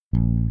Good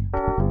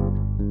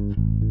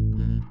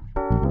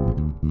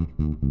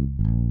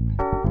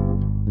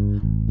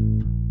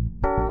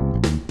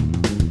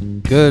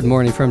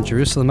morning from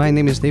Jerusalem. My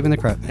name is David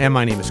McCrutt. And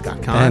my name is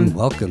Scott Kahn. And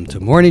welcome to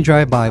Morning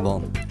Drive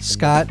Bible.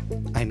 Scott,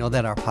 I know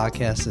that our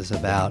podcast is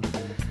about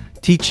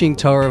teaching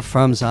Torah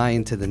from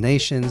Zion to the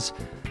nations,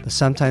 but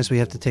sometimes we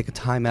have to take a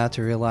time out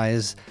to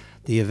realize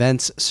the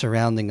events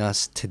surrounding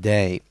us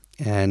today.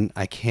 And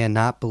I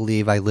cannot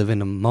believe I live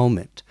in a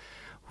moment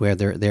where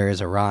there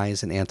is a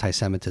rise in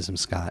antisemitism,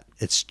 Scott.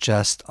 It's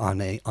just on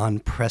an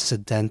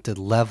unprecedented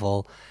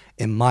level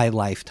in my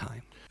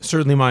lifetime.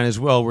 Certainly mine as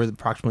well. We're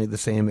approximately the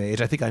same age.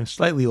 I think I'm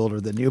slightly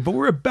older than you, but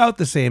we're about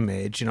the same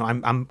age. You know,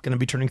 I'm going to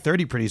be turning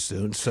 30 pretty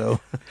soon,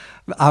 so.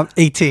 I'm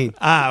 18.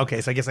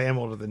 Okay, so I guess I am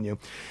older than you.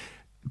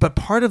 But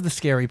part of the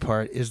scary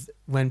part is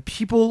when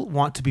people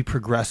want to be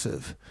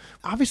progressive.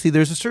 Obviously,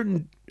 there's a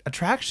certain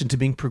attraction to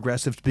being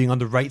progressive, to being on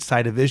the right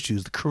side of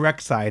issues, the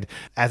correct side,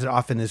 as it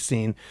often is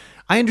seen.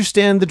 I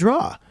understand the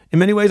draw. In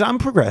many ways, I'm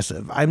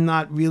progressive. I'm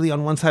not really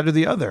on one side or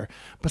the other.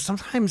 But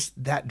sometimes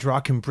that draw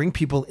can bring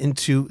people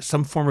into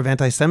some form of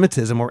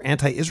anti-Semitism or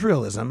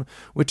anti-Israelism,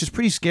 which is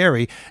pretty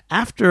scary.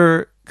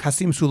 After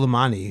Qassam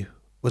Soleimani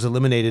was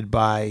eliminated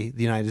by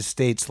the United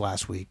States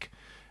last week,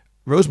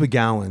 Rose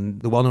McGowan,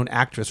 the well-known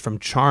actress from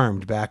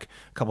Charmed back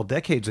a couple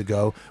decades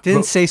ago,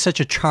 didn't say such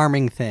a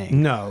charming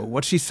thing. No,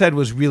 what she said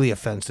was really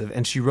offensive,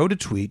 and she wrote a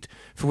tweet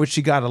for which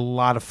she got a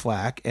lot of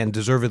flack, and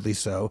deservedly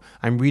so.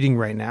 I'm reading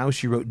right now.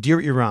 She wrote,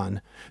 "Dear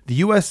Iran, the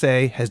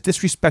USA has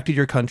disrespected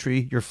your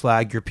country, your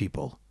flag, your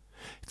people.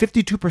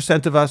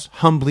 52% of us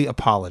humbly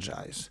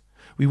apologize.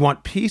 We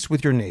want peace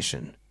with your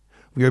nation.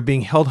 We are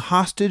being held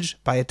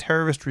hostage by a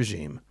terrorist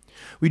regime.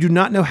 We do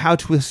not know how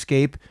to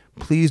escape.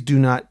 Please do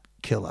not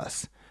kill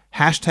us.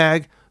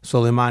 Hashtag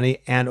Soleimani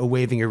and a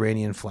waving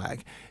Iranian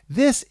flag."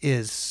 This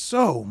is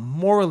so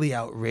morally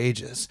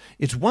outrageous.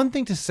 It's one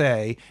thing to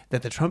say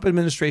that the Trump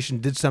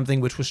administration did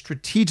something which was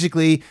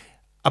strategically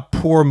a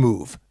poor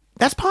move.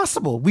 That's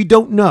possible. We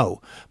don't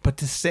know. But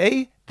to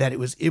say that it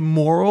was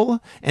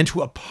immoral and to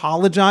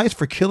apologize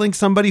for killing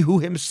somebody who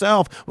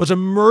himself was a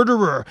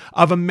murderer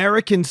of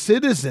American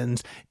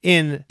citizens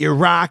in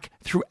Iraq,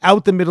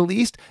 throughout the Middle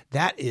East,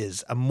 that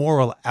is a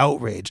moral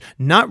outrage.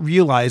 Not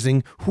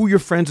realizing who your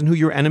friends and who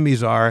your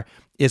enemies are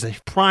is a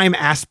prime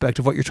aspect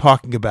of what you're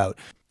talking about.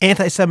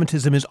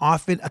 Anti-Semitism is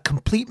often a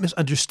complete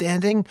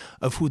misunderstanding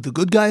of who the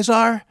good guys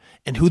are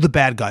and who the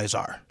bad guys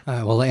are.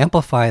 Well, to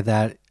amplify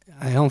that,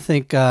 I don't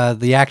think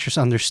the actress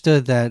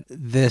understood that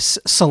this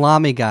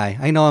salami guy,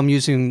 I know I'm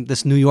using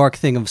this New York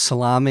thing of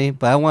salami,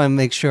 but I want to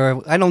make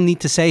sure, I don't need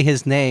to say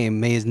his name.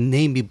 May his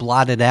name be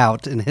blotted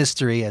out in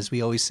history, as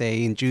we always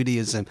say in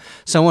Judaism.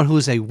 Someone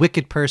who's a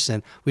wicked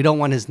person, we don't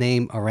want his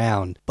name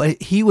around.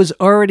 But he was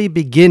already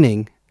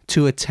beginning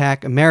to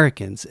attack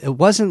Americans. It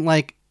wasn't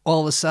like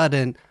all of a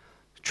sudden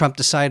Trump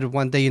decided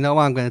one day, you know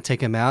what, I'm going to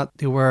take him out.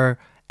 There were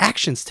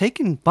actions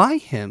taken by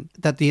him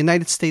that the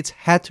United States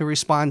had to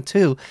respond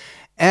to.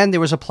 And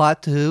there was a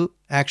plot to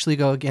actually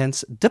go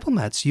against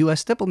diplomats,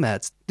 U.S.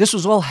 diplomats. This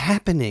was all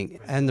happening.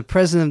 And the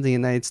president of the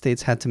United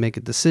States had to make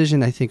a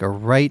decision, I think a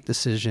right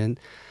decision.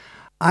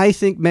 I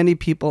think many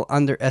people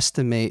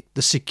underestimate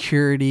the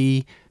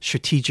security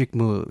strategic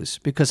moves,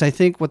 because I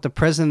think what the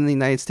president of the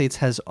United States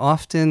has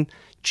often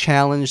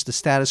challenged the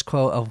status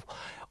quo of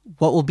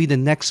what will be the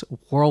next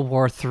World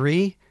War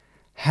III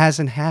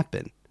hasn't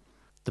happened.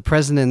 The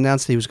president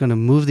announced that he was going to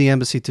move the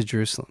embassy to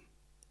Jerusalem.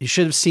 You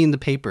should have seen the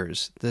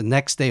papers the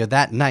next day or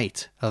that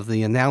night of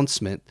the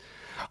announcement.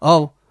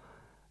 Oh,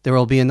 there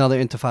will be another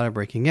intifada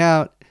breaking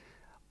out.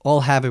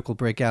 All havoc will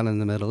break out in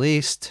the Middle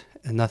East,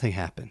 and nothing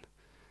happened.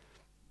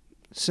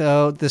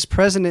 So this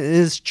president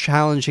is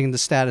challenging the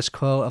status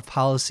quo of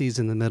policies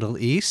in the Middle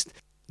East.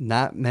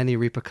 Not many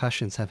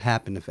repercussions have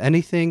happened. If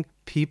anything,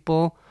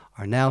 people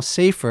are now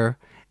safer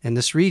in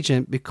this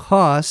region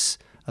because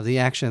of the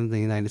action of the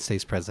United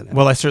States president.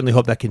 Well, I certainly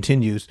hope that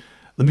continues.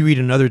 Let me read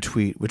another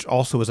tweet, which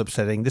also was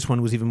upsetting. This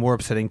one was even more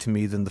upsetting to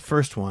me than the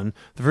first one.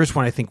 The first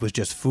one, I think, was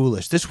just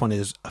foolish. This one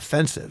is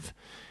offensive.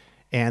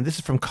 And this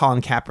is from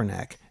Colin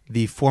Kaepernick,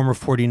 the former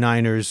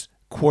 49ers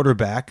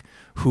quarterback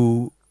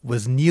who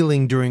was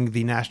kneeling during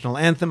the national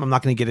anthem. I'm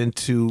not going to get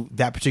into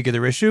that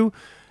particular issue.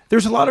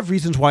 There's a lot of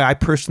reasons why I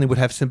personally would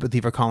have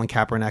sympathy for Colin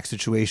Kaepernick's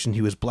situation.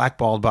 He was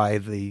blackballed by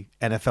the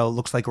NFL, it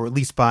looks like, or at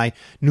least by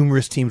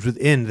numerous teams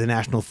within the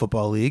National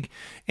Football League.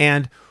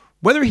 And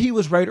whether he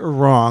was right or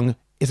wrong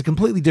is a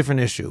completely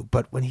different issue.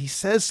 But when he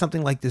says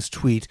something like this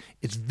tweet,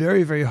 it's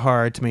very, very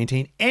hard to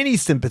maintain any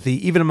sympathy,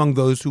 even among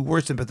those who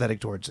were sympathetic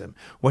towards him.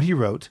 What he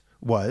wrote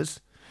was,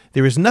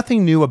 "There is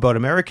nothing new about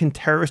American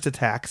terrorist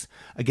attacks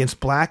against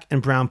black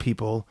and brown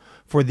people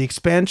for the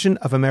expansion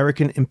of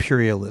American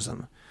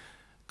imperialism."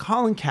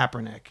 Colin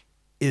Kaepernick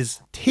is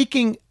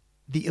taking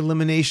the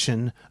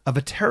elimination of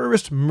a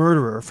terrorist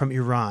murderer from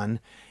Iran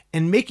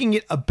and making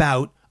it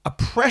about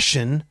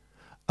oppression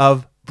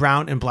of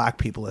brown and black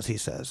people, as he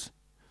says.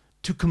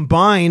 To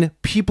combine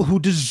people who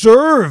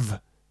deserve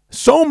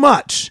so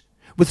much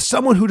with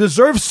someone who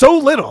deserves so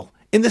little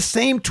in the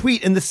same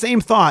tweet, in the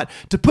same thought,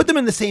 to put them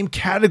in the same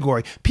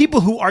category.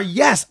 People who are,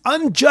 yes,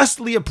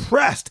 unjustly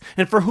oppressed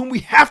and for whom we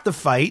have to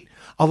fight,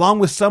 along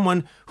with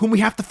someone whom we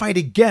have to fight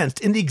against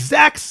in the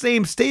exact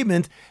same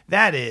statement.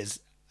 That is,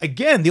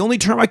 again, the only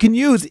term I can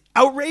use,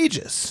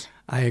 outrageous.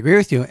 I agree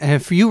with you. And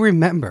if you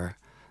remember,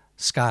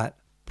 Scott,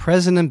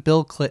 President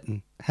Bill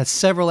Clinton had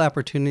several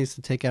opportunities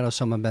to take out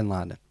Osama bin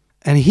Laden.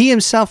 And he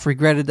himself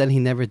regretted that he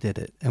never did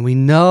it. And we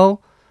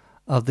know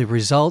of the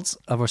results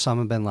of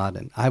Osama bin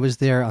Laden. I was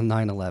there on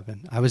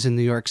 9/11. I was in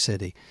New York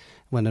City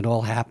when it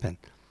all happened.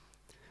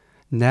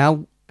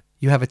 Now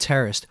you have a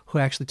terrorist who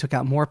actually took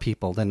out more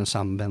people than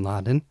Osama bin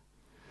Laden.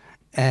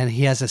 And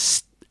he has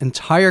an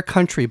entire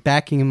country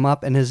backing him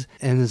up, and his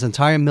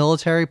entire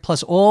military,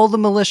 plus all the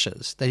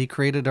militias that he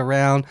created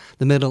around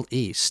the Middle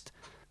East.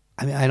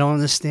 I mean, I don't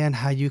understand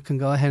how you can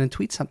go ahead and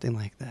tweet something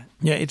like that.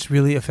 Yeah, it's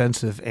really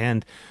offensive.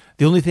 And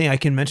the only thing I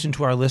can mention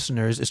to our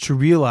listeners is to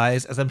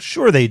realize, as I'm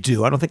sure they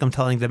do, I don't think I'm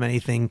telling them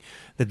anything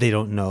that they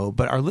don't know,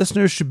 but our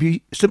listeners should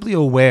be simply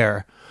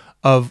aware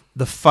of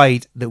the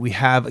fight that we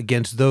have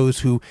against those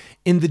who,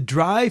 in the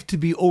drive to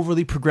be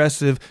overly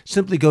progressive,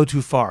 simply go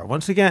too far.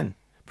 Once again,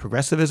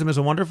 progressivism is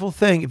a wonderful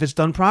thing if it's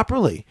done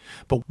properly.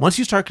 But once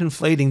you start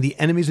conflating the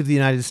enemies of the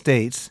United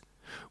States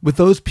with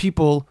those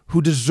people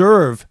who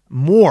deserve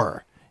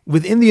more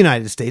within the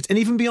United States and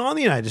even beyond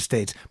the United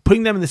States,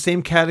 putting them in the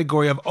same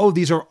category of, oh,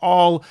 these are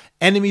all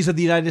enemies of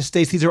the United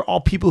States, these are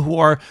all people who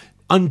are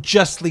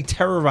unjustly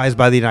terrorized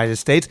by the United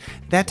States,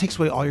 that takes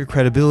away all your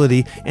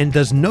credibility and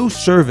does no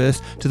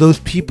service to those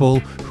people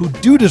who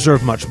do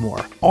deserve much more.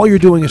 All you're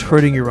doing is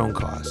hurting your own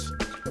cause.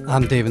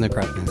 I'm David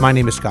Kretman. My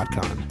name is Scott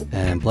Kahn.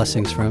 And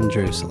blessings from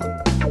Jerusalem.